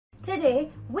Today,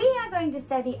 we are going to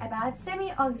study about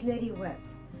semi-auxiliary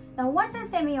verbs. Now, what are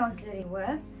semi-auxiliary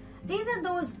verbs? These are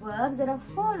those verbs that are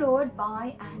followed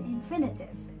by an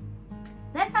infinitive.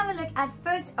 Let's have a look at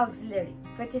first auxiliary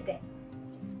for today.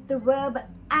 The verb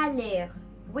aller,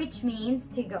 which means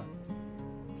to go.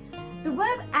 The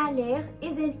verb aller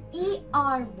is an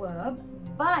ER verb,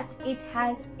 but it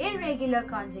has irregular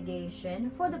conjugation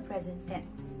for the present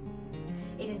tense.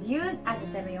 It is used as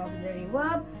a semi-auxiliary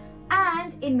verb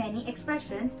and in many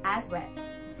expressions as well.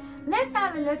 Let's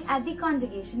have a look at the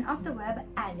conjugation of the verb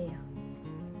aller.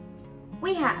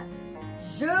 We have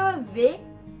je vais,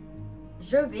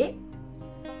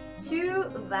 tu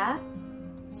vas,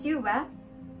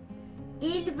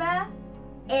 il va,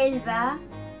 elle va,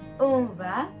 on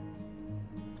va,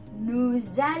 nous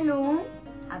allons,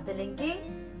 have the linking,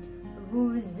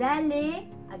 vous allez,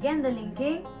 again the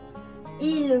linking,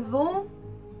 ils vont,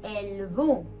 elles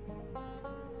vont.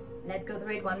 Let's go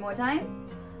through it one more time.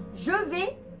 Je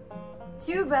vais,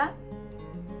 tu vas,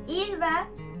 il va,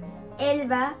 elle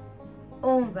va,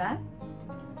 on va,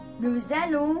 nous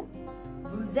allons,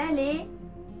 vous allez,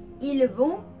 ils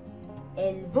vont,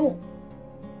 elles vont.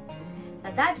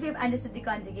 Now that we've understood the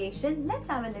conjugation, let's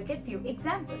have a look at few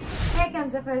examples. Here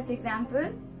comes the first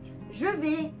example. Je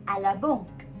vais à la banque.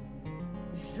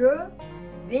 Je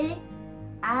vais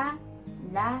à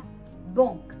la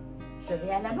banque. Je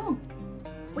vais à la banque,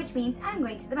 which means I'm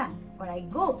going to the bank or I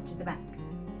go to the bank.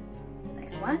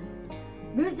 Next one.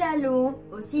 Nous allons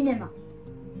au cinéma.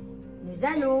 Nous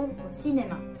allons au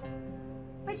cinéma,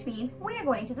 which means we are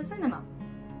going to the cinema.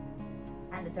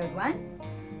 And the third one.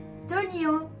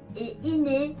 Tonio et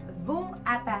Iné vont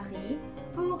à Paris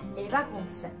pour les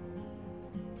vacances.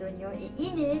 Tonio et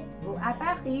Iné vont à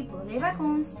Paris pour les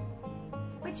vacances,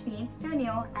 which means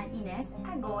Tonio and Ines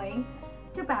are going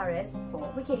to Paris for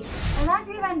vacation. Now that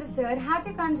we've understood how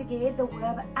to conjugate the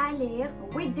verb aller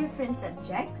with different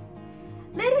subjects,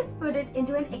 let us put it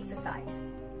into an exercise.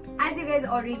 As you guys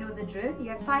already know the drill,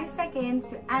 you have 5 seconds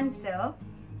to answer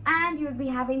and you'll be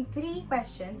having 3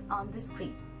 questions on the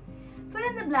screen. Fill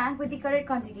in the blank with the correct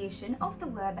conjugation of the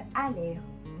verb aller.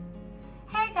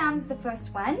 Here comes the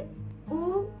first one,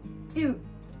 où tu.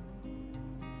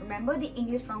 Remember, the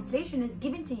English translation is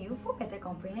given to you for better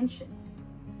comprehension.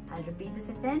 I'll repeat the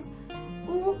sentence,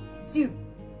 où tu.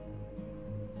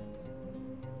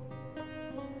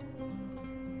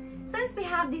 Since we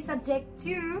have the subject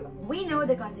tu, we know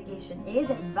the conjugation is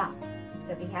va.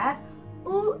 So we have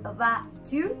où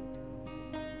vas-tu?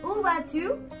 Où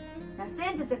vas-tu? Now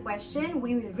since it's a question,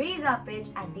 we will raise our pitch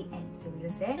at the end. So we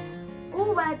will say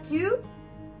où vas-tu?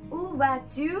 Où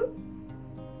vas-tu?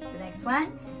 The next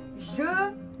one,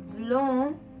 je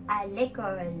blond à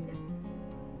l'école.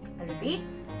 I repeat,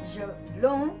 je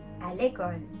blond à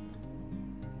l'école.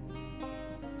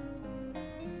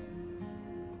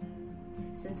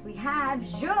 Since we have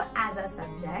je as a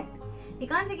subject, the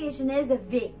conjugation is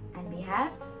vais, and we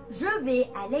have je vais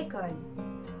à l'école.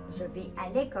 Je vais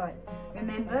à l'école.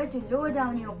 Remember to lower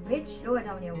down your pitch, lower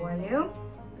down your volume,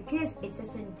 because it's a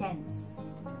sentence.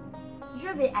 Je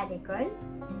vais à l'école.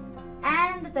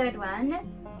 And the third one,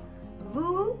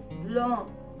 vous blond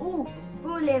où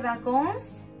pour les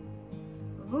vacances?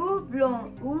 Vous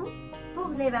blond où pour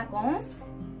les vacances?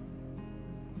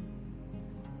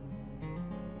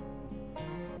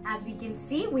 As we can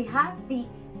see, we have the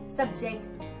subject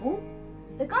vous.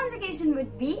 The conjugation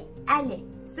would be aller.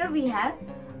 So we have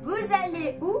vous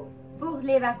allez où pour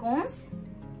les vacances?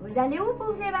 Vous allez où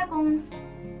pour les vacances?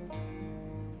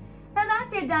 Now that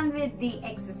we're done with the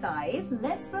exercise,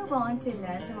 let's move on to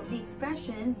learn some of the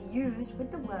expressions used with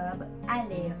the verb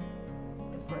aller.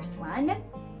 The first one,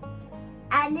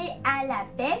 aller à la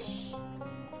pêche.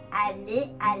 Aller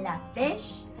à la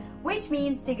pêche, which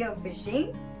means to go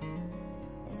fishing.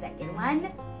 The second one,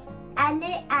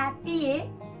 aller à pied.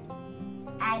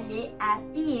 Aller à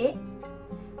pied,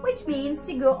 which means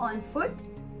to go on foot.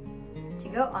 To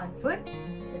go on foot.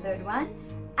 The third one,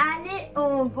 aller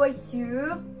en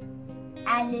voiture.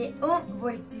 Aller en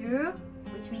voiture,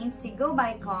 which means to go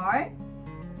by car.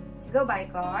 To go by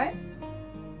car.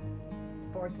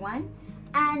 Fourth one,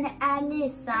 un aller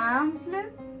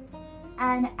simple.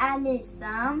 Un aller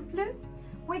simple,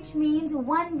 which means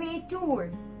one-way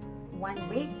tour.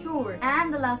 One-way tour.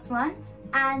 And the last one,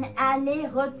 un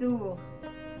aller-retour.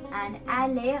 An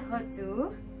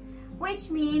aller-retour,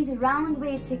 which means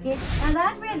round-way ticket. Now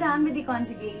that we're done with the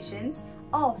conjugations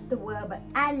of the verb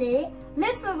aller,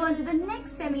 let's move on to the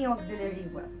next semi-auxiliary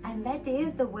verb, and that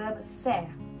is the verb faire.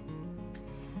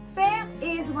 Faire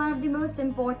is one of the most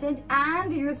important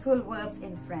and useful verbs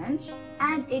in French,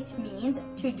 and it means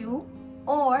to do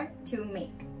or to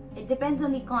make. It depends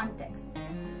on the context.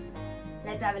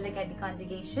 let's have a look at the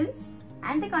conjugations.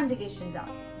 And the conjugations are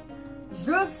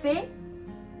je fais,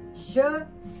 tu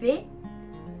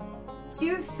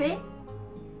fais,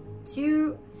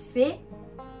 tu fais,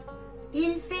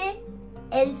 il fait,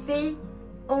 elle fait,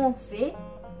 on fait,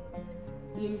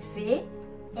 il fait,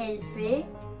 elle fait,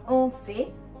 on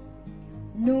fait,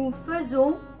 nous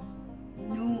faisons,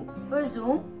 vous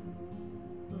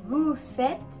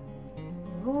faites,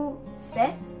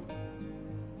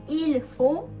 ils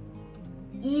font,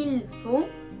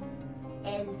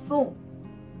 elles font.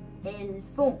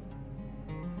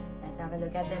 Let's have a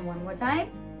look at them one more time.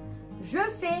 Je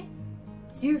fais,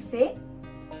 tu fais,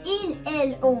 il,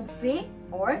 elle, on fait,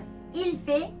 or il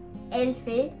fait, elle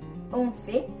fait, on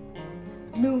fait.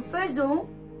 Nous faisons,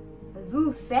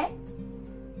 vous faites,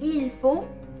 ils font,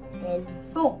 elles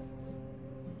font.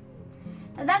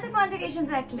 Now that the conjugations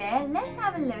are clear, let's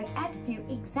have a look at a few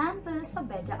examples for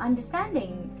better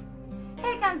understanding.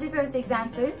 Here comes the first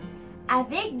example.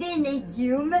 Avec des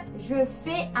légumes, je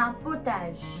fais un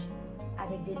potage.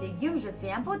 Avec des légumes, je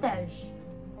fais un potage.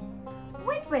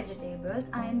 With vegetables,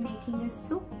 I am making a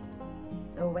soup.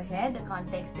 So over here, the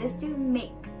context is to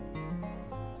make.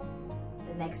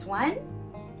 The next one.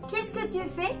 Qu'est-ce que tu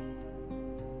fais?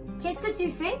 Qu'est-ce que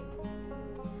tu fais?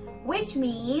 Which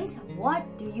means, what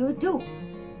do you do?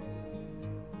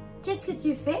 Qu'est-ce que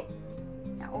tu fais?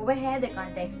 Now over here, the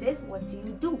context is, what do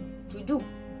you do? To do.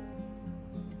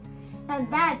 Now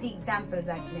that the examples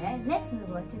are clear, let's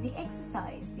move on to the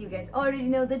exercise. You guys already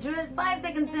know the drill. 5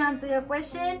 seconds to answer your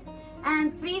question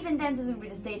and 3 sentences will be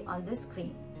displayed on the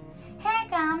screen. Here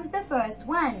comes the first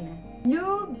one.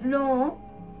 Nous blons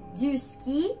du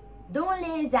ski dans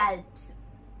les Alpes.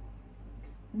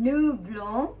 Nous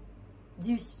blons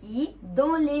du ski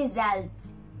dans les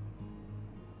Alpes.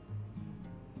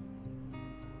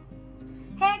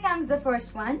 Here comes the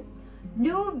first one.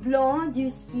 Nous blons du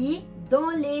ski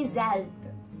dans les Alpes.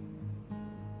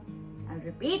 I'll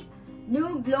repeat.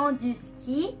 Nous blons du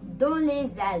ski dans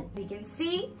les Alpes. We can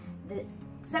see the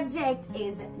subject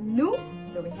is nous,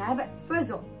 so we have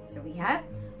faisons. So we have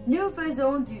nous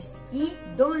faisons du ski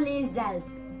dans les Alpes.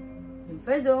 Nous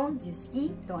faisons du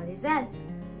ski dans les Alpes.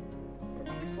 The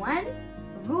next one.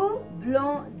 Vous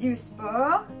blons du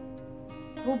sport.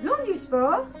 Vous blons du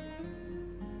sport.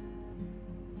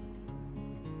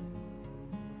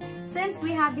 Since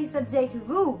we have the subject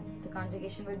vous, the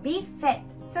conjugation would be faites.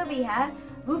 So we have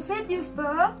vous faites du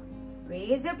sport.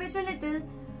 Raise your pitch a little.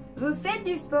 Vous faites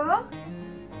du sport.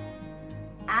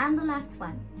 And the last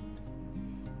one.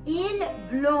 Ils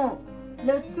blont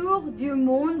le tour du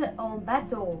monde en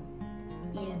bateau.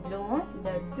 Ils blont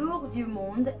le tour du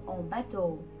monde en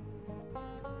bateau.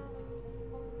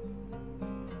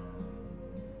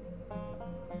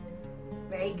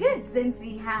 Very good. Since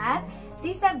we have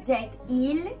the subject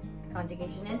il,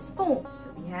 conjugation is font. So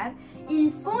we have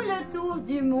ils font le tour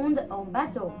du monde en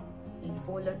bateau. Ils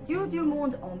font le tour du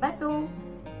monde en bateau.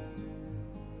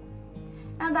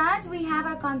 Now that we have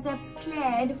our concepts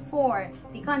cleared for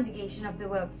the conjugation of the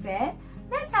verb faire,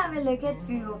 let's have a look at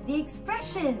few of the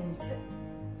expressions.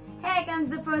 Here comes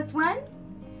the first one.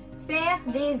 Faire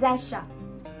des achats.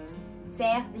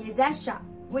 Faire des achats,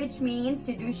 which means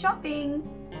to do shopping.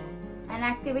 An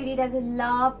activity that is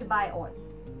loved by all.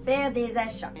 Faire des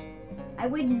achats. I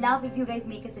would love if you guys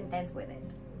make a sentence with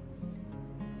it.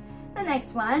 The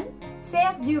next one.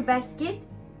 Faire du basket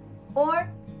or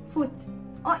foot.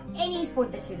 Or any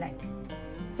sport that you like.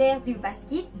 Faire du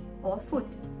basket or foot.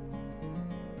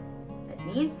 That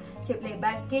means to play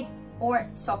basket or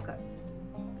soccer.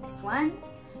 Next one.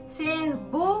 Faire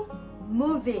beau,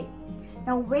 mauvais.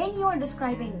 Now when you are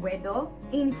describing weather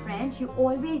in French, you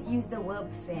always use the verb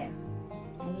faire.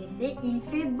 And you say il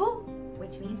fait beau,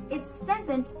 which means it's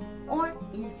pleasant, or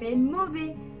il fait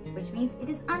mauvais, which means it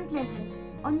is unpleasant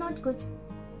or not good.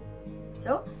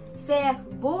 So, faire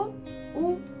beau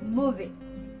ou mauvais.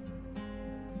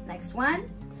 Next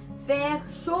one, faire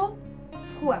chaud,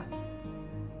 froid.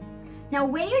 Now,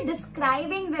 when you're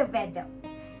describing the weather,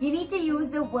 you need to use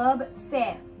the verb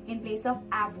faire in place of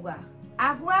avoir.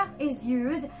 Avoir is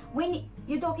used when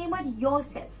you're talking about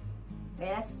yourself,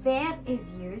 whereas faire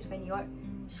is used when you're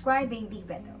describing the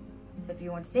weather. So if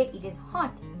you want to say it is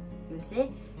hot, you will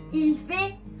say il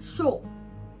fait chaud.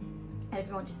 And if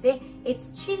you want to say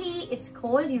it's chilly, it's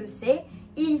cold, you will say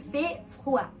il fait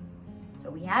froid.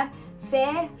 So we have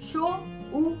faire chaud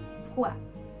ou froid.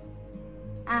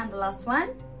 And the last one,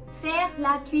 faire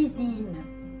la cuisine.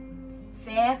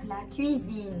 Faire la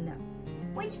cuisine,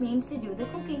 which means to do the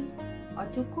cooking or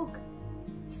to cook.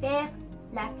 Faire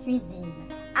la cuisine.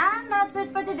 And that's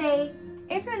it for today.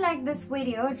 If you like this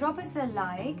video, drop us a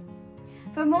like.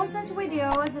 For more such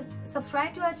videos,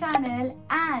 subscribe to our channel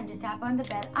and tap on the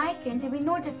bell icon to be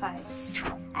notified.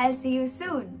 I'll see you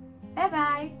soon. Bye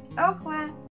bye. Au revoir.